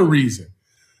whatever reason.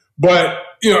 But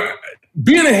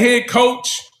being a head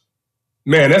coach,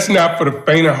 man, that's not for the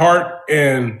faint of heart.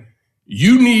 And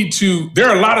there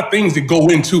are a lot of things that go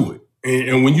into it.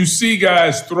 And when you see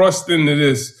guys thrust into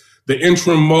the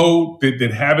interim mode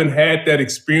that haven't had that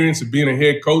experience of being a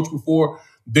head coach before,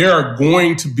 there are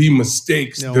going to be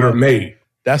mistakes that are made.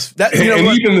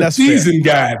 Even the seasoned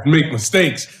guys make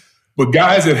mistakes. But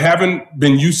guys that haven't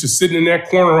been used to sitting in that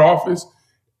corner office,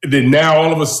 that now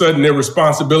all of a sudden their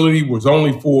responsibility was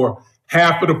only for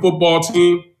half of the football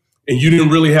team, and you didn't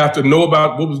really have to know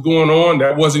about what was going on.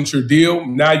 That wasn't your deal.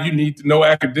 Now you need to know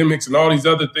academics and all these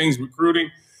other things, recruiting.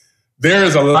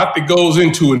 There's a lot that goes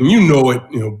into it, and you know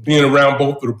it, being around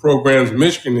both of the programs in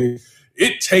Michigan,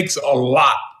 it takes a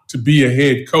lot to be a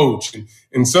head coach.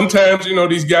 And sometimes,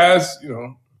 these guys,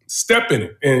 step in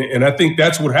it. And I think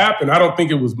that's what happened. I don't think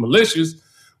it was malicious,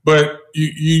 but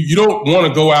you don't want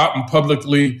to go out and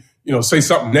publicly, say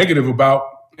something negative about,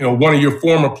 one of your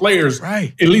former players,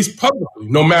 right? At least publicly,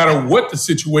 no matter what the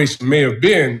situation may have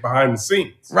been behind the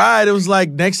scenes. Right. It was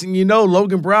like, next thing you know,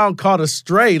 Logan Brown caught a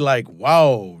stray, like,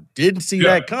 whoa, didn't see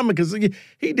that coming, because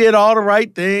he did all the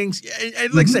right things.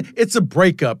 And like I said, it's a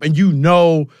breakup. And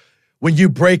when you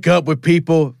break up with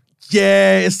people,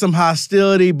 it's some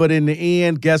hostility, but in the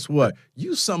end, guess what?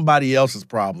 You somebody else's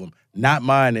problem, not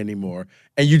mine anymore.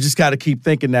 And you just got to keep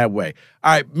thinking that way.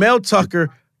 All right, Mel Tucker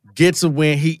gets a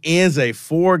win. He ends a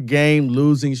 4-game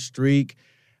losing streak.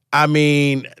 I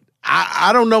mean,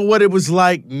 I don't know what it was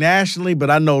like nationally, but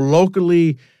I know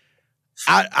locally,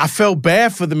 I felt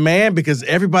bad for the man because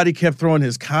everybody kept throwing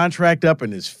his contract up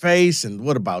in his face. And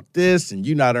what about this? And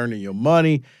you not earning your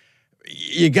money.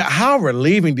 How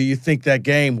relieving do you think that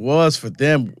game was for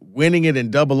them, winning it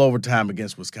in double overtime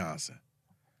against Wisconsin?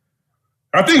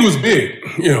 I think it was big.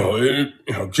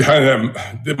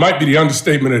 It might be the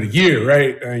understatement of the year,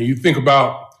 right? And you think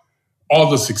about all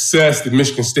the success that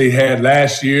Michigan State had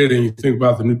last year, then you think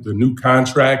about the new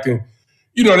contract, and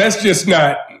that's just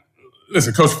not.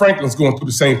 Listen, Coach Franklin's going through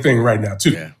the same thing right now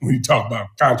too. Yeah. When you talk about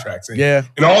contracts, and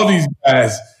all these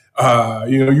guys.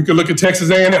 You can look at Texas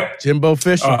A&M. Jimbo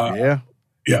Fisher,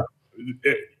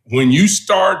 When you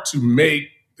start to make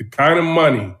the kind of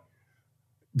money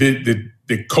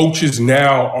that coaches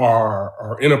now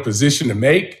are in a position to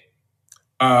make,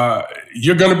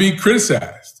 you're going to be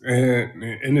criticized.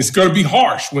 And it's going to be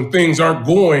harsh when things aren't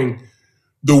going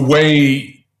the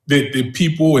way that the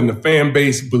people and the fan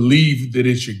base believe that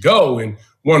it should go. And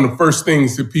one of the first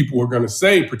things that people are going to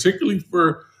say, particularly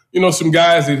for some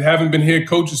guys that haven't been head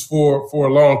coaches for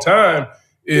a long time,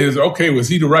 is, okay, was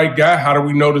he the right guy? How do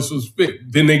we know this was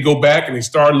fit? Then they go back and they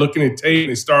start looking at tape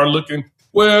and they start looking,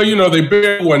 they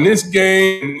barely won this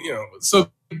game. So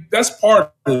that's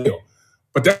part of the deal.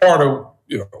 But that's part of,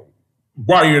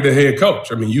 why you're the head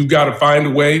coach. I mean, you've got to find a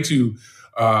way to,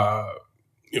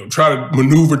 try to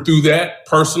maneuver through that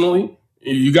personally.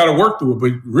 You got to work through it.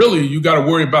 But really, you got to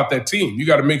worry about that team. You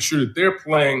got to make sure that they're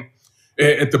playing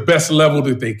at the best level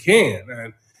that they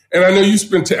can. And I know you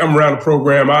spend time around the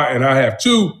program, and I have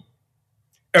too.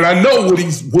 And I know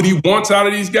what he wants out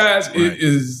of these guys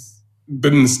is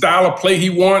the style of play he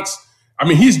wants. I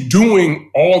mean, he's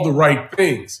doing all the right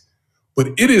things, but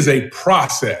it is a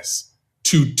process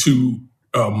to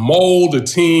mold a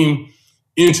team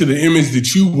into the image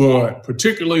that you want,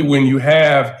 particularly when you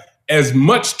have as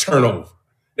much turnover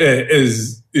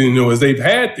as they've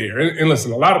had there. And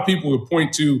listen, a lot of people would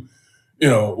point to,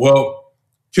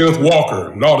 Kenneth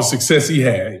Walker and all the success he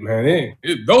had, man.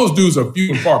 Those dudes are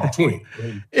few and far between.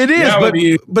 It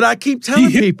is, but I keep telling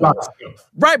people,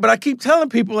 right? But I keep telling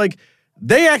people, like,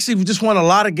 they actually just won a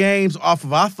lot of games off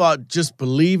of, I thought, just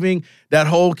believing that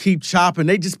whole keep chopping.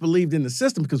 They just believed in the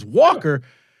system because Walker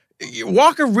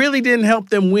really didn't help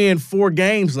them win 4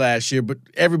 games last year, but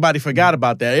everybody forgot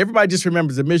about that. Everybody just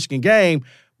remembers the Michigan game.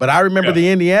 But I remember the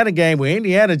Indiana game where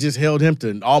Indiana just held him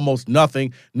to almost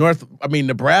nothing.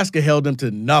 Nebraska held him to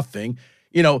nothing.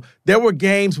 There were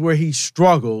games where he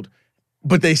struggled,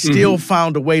 but they still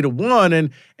found a way to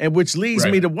win, and which leads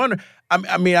me to wonder.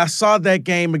 I saw that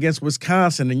game against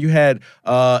Wisconsin, and you had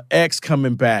X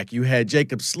coming back. You had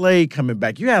Jacob Slade coming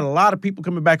back. You had a lot of people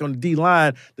coming back on the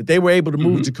D-line that they were able to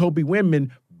move Jacoby Windman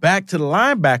back to the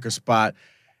linebacker spot.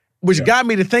 Which got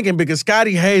me to thinking, because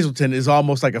Scotty Hazelton is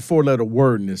almost like a 4-letter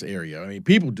word in this area. I mean,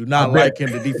 people do not like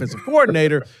him, the defensive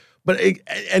coordinator.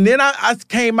 And then I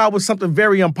came out with something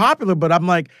very unpopular, but I'm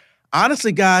like,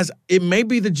 honestly, guys, it may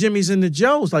be the Jimmies and the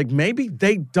Joes. Like, maybe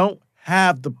they don't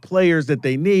have the players that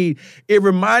they need. It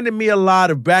reminded me a lot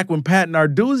of back when Pat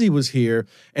Narduzzi was here,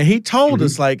 and he told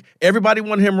us, like, everybody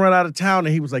wanted him run out of town,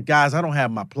 and he was like, guys, I don't have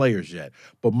my players yet.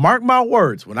 But mark my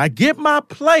words, when I get my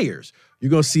players, you're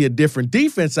going to see a different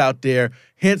defense out there.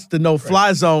 Hence, the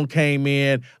no-fly zone came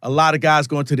in. A lot of guys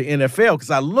going to the NFL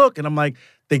because I look and I'm like,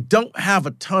 they don't have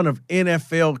a ton of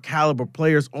NFL caliber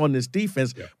players on this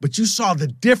defense, but you saw the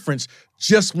difference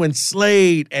just when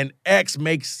Slade and X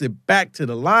makes it back to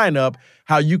the lineup,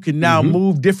 how you can now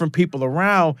move different people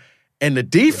around. And the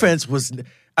defense was,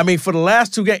 I mean, for the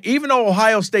last two games, even though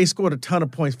Ohio State scored a ton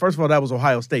of points, first of all, that was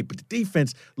Ohio State, but the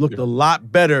defense looked a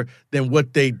lot better than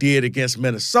what they did against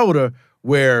Minnesota,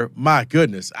 where, my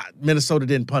goodness, Minnesota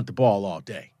didn't punt the ball all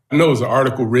day. I know there's an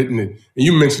article written, and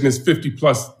you mentioned this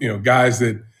 50-plus, guys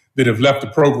that have left the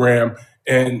program,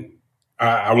 and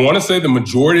I want to say the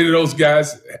majority of those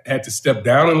guys had to step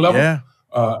down in level. Yeah.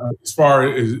 As far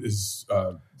as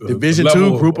Division the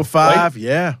II, Group of Five,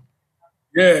 yeah.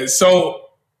 Yeah, so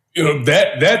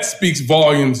that speaks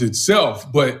volumes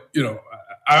itself. But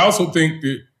I also think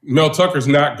that Mel Tucker's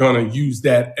not going to use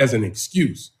that as an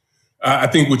excuse. I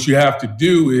think what you have to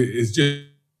do is just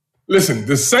listen.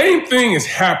 The same thing is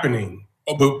happening,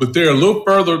 but they're a little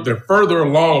further. They're further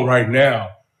along right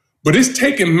now. But it's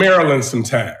taking Maryland some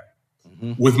time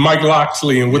with Mike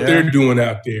Locksley and what they're doing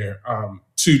out there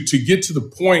to get to the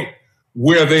point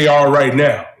where they are right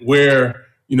now, where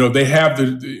they have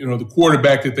the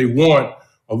quarterback that they want,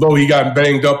 although he got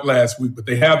banged up last week, but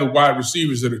they have the wide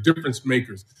receivers that are difference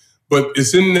makers. But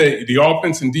it's in the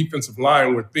offense and defensive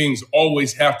line where things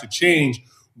always have to change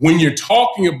when you're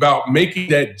talking about making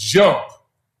that jump,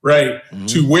 right,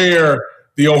 to where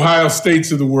the Ohio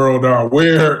States of the world are,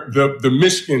 where the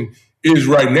Michigan is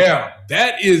right now.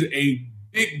 That is a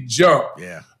big jump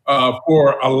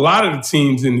for a lot of the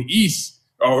teams in the East,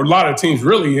 or a lot of teams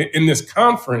really in this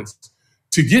conference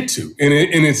to get to. And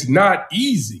it's not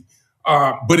easy,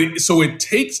 but it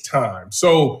takes time.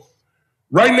 So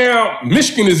right now,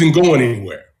 Michigan isn't going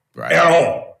anywhere at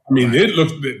all. I mean, this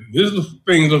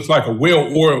thing looks like a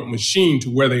well-oiled machine to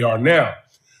where they are now.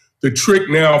 The trick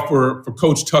now for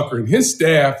Coach Tucker and his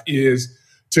staff is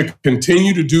to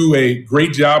continue to do a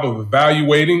great job of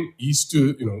evaluating east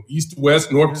to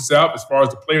west, north to south, as far as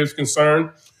the players concerned.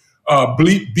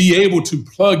 Be able to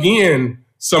plug in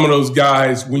some of those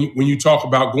guys when you talk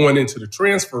about going into the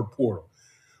transfer portal.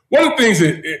 One of the things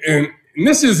and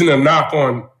this isn't a knock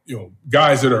on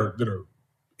guys that are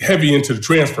heavy into the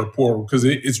transfer portal, because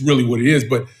it's really what it is.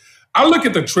 But I look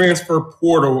at the transfer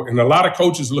portal, and a lot of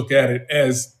coaches look at it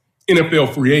as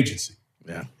NFL free agency.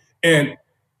 Yeah. And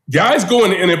guys go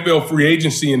into NFL free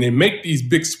agency and they make these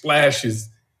big splashes,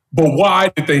 but why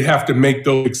did they have to make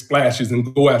those big splashes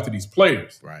and go after these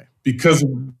players? Right. Because of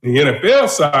the NFL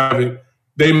side of it,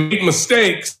 they make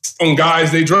mistakes on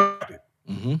guys they drafted.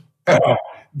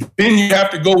 Then you have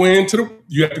to go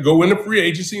into free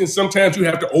agency, and sometimes you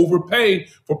have to overpay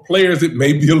for players that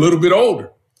may be a little bit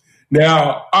older.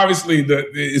 Now, obviously,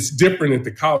 it's different at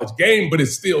the college game, but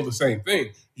it's still the same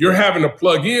thing. You're having to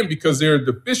plug in because there are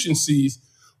deficiencies,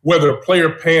 whether a player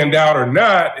panned out or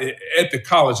not, at the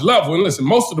college level. And listen,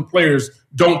 most of the players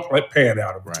don't pan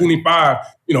out. At 25,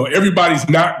 everybody's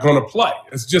not going to play.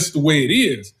 It's just the way it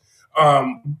is.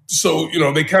 So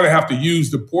they kind of have to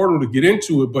use the portal to get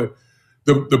into it. But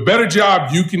the better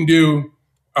job you can do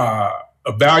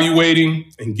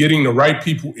evaluating and getting the right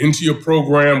people into your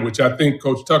program, which I think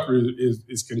Coach Tucker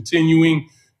is continuing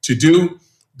to do,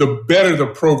 the better the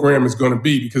program is going to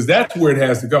be, because that's where it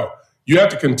has to go. You have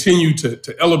to continue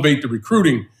to elevate the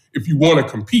recruiting if you want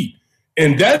to compete.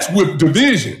 And that's with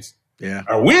divisions. Yeah.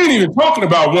 We ain't even talking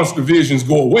about once divisions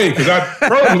go away, because I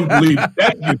firmly believe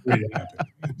that's going to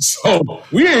happen. So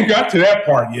we ain't got to that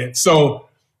part yet. So,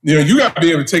 you got to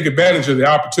be able to take advantage of the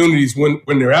opportunities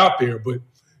when they're out there. But,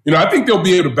 I think they'll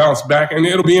be able to bounce back, and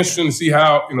it'll be interesting to see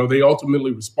how, they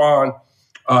ultimately respond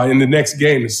in the next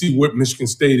game, to see what Michigan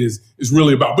State is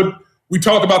really about. But we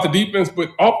talked about the defense, but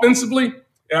offensively,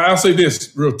 and I'll say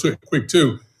this real quick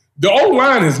too, the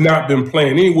O-line has not been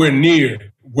playing anywhere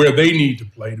near where they need to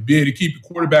play to be able to keep the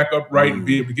quarterback upright and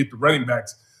be able to get the running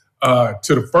backs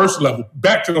to the first level,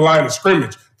 back to the line of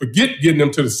scrimmage. Forget getting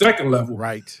them to the second level.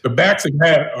 Right. The backs have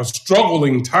had a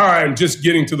struggling time just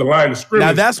getting to the line of scrimmage.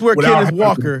 Now that's where Kenneth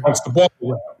Walker. The ball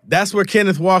around. That's where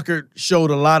Kenneth Walker showed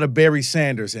a lot of Barry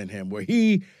Sanders in him, where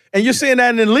and you're seeing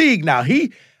that in the league now.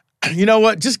 You know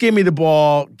what? Just give me the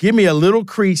ball. Give me a little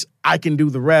crease. I can do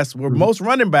the rest. Where most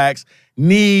running backs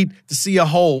need to see a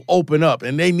hole open up,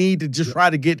 and they need to just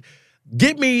try to get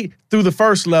me through the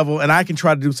first level, and I can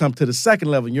try to do something to the second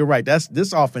level. And you're right. That's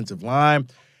this offensive line.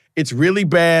 It's really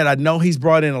bad. I know he's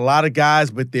brought in a lot of guys,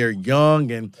 but they're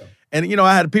young. And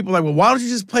I had people like, well, why don't you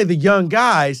just play the young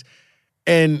guys?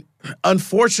 And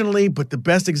unfortunately, but the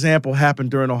best example happened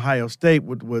during Ohio State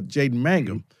with Jaden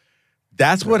Mangum.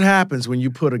 That's what happens when you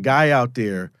put a guy out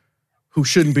there who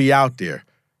shouldn't be out there.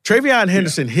 TreVeyon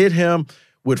Henderson hit him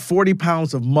with 40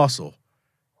 pounds of muscle.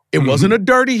 It wasn't a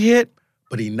dirty hit,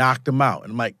 but he knocked him out.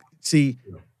 And I'm like, see,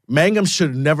 Mangum should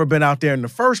have never been out there in the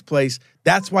first place.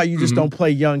 That's why you just don't play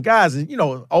young guys. And,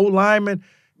 old linemen,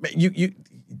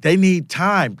 they need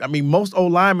time. I mean, most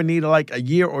old linemen need like a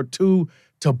year or two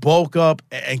to bulk up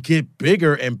and get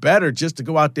bigger and better just to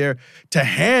go out there to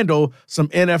handle some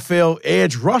NFL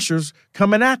edge rushers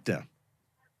coming at them.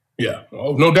 Yeah,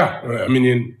 no doubt. I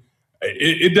mean,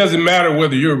 it doesn't matter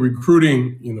whether you're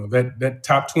recruiting, that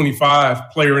top 25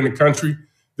 player in the country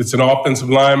that's an offensive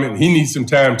lineman. He needs some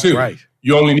time too. Right.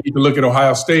 You only need to look at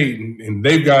Ohio State, and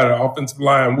they've got an offensive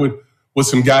line with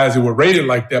some guys that were rated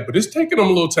like that. But it's taking them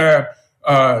a little time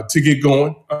to get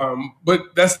going.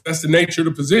 But that's the nature of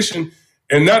the position.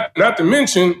 And not to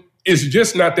mention, it's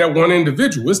just not that one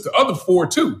individual. It's the other four,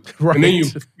 too. Right. And then you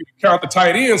count the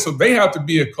tight end, so they have to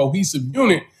be a cohesive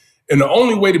unit. And the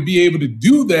only way to be able to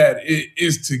do that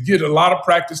is to get a lot of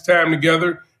practice time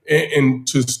together and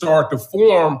to start to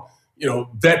form,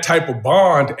 that type of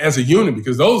bond as a unit.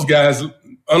 Because those guys,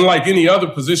 unlike any other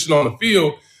position on the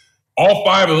field, all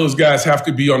five of those guys have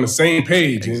to be on the same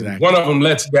page. Exactly. And one of them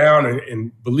lets down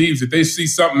and believes that they see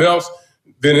something else,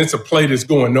 then it's a play that's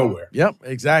going nowhere. Yep,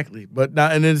 exactly. But now,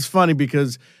 and it's funny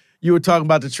because you were talking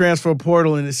about the transfer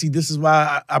portal, and see, this is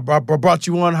why I brought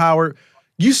you on, Howard.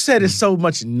 You said it's so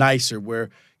much nicer where,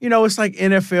 it's like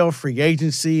NFL free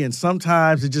agency, and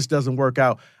sometimes it just doesn't work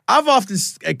out. I've often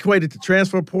equated the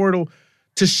transfer portal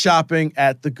to shopping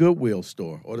at the Goodwill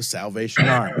store or the Salvation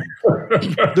Army.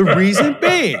 The reason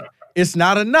being, it's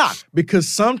not a knock, because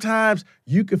sometimes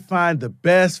you can find the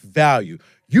best value.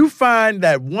 You find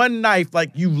that one knife,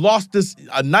 like you lost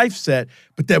a knife set,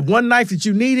 but that one knife that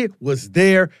you needed was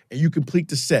there, and you complete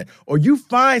the set. Or you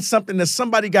find something that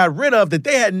somebody got rid of that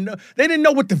they didn't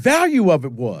know what the value of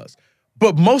it was.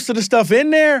 But most of the stuff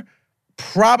in there,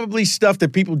 probably stuff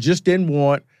that people just didn't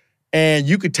want, and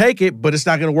you could take it, but it's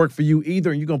not going to work for you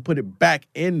either, and you're going to put it back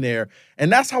in there.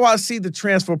 And that's how I see the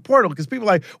transfer portal, because people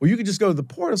are like, well, you can just go to the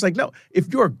portal. It's like, no,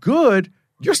 if you're good,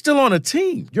 you're still on a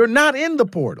team. You're not in the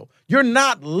portal. You're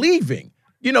not leaving.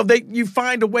 You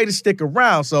find a way to stick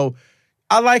around. So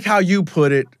I like how you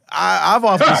put it. I've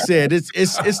often said it's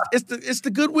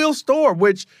the Goodwill store,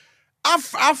 which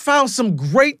I found some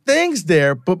great things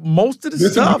there, but most of the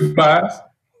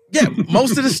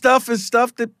most of the stuff is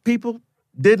stuff that people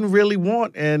didn't really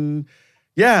want. And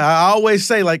yeah, I always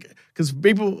say, like, because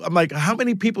I'm like, how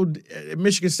many people at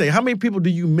Michigan State, how many people do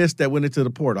you miss that went into the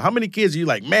portal? How many kids are you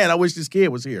like, man, I wish this kid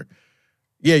was here?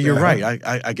 Yeah, you're right.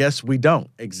 I guess we don't.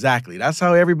 Exactly. That's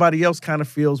how everybody else kind of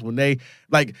feels when they,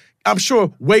 like, I'm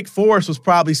sure Wake Forest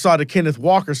saw the Kenneth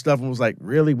Walker stuff and was like,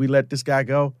 really? We let this guy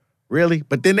go? Really?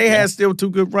 But then they had still two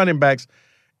good running backs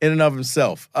in and of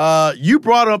himself. You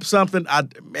brought up something.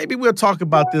 Maybe we'll talk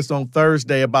about this on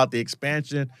Thursday about the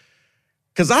expansion,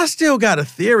 because I still got a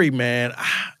theory, man.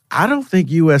 I don't think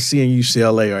USC and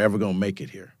UCLA are ever going to make it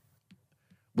here.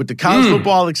 With the college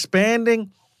football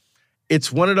expanding, it's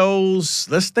one of those,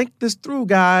 let's think this through,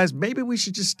 guys. Maybe we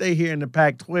should just stay here in the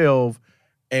Pac-12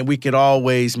 and we could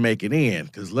always make it in.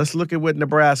 Because let's look at what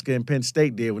Nebraska and Penn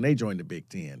State did when they joined the Big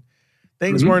Ten.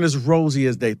 Things weren't as rosy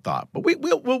as they thought. But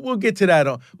we'll get to that.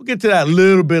 We'll get to that a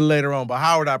little bit later on. But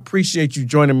Howard, I appreciate you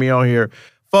joining me on here.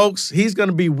 Folks, he's going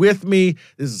to be with me.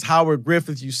 This is Howard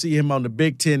Griffith. You see him on the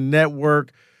Big Ten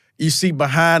Network. You see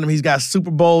behind him, he's got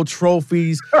Super Bowl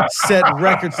trophies, set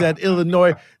records at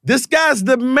Illinois. This guy's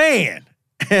the man.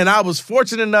 And I was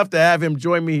fortunate enough to have him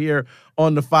join me here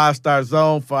on the 5-Star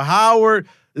Zone. For Howard,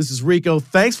 this is Rico.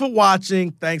 Thanks for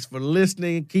watching. Thanks for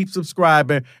listening. Keep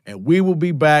subscribing. And we will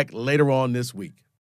be back later on this week.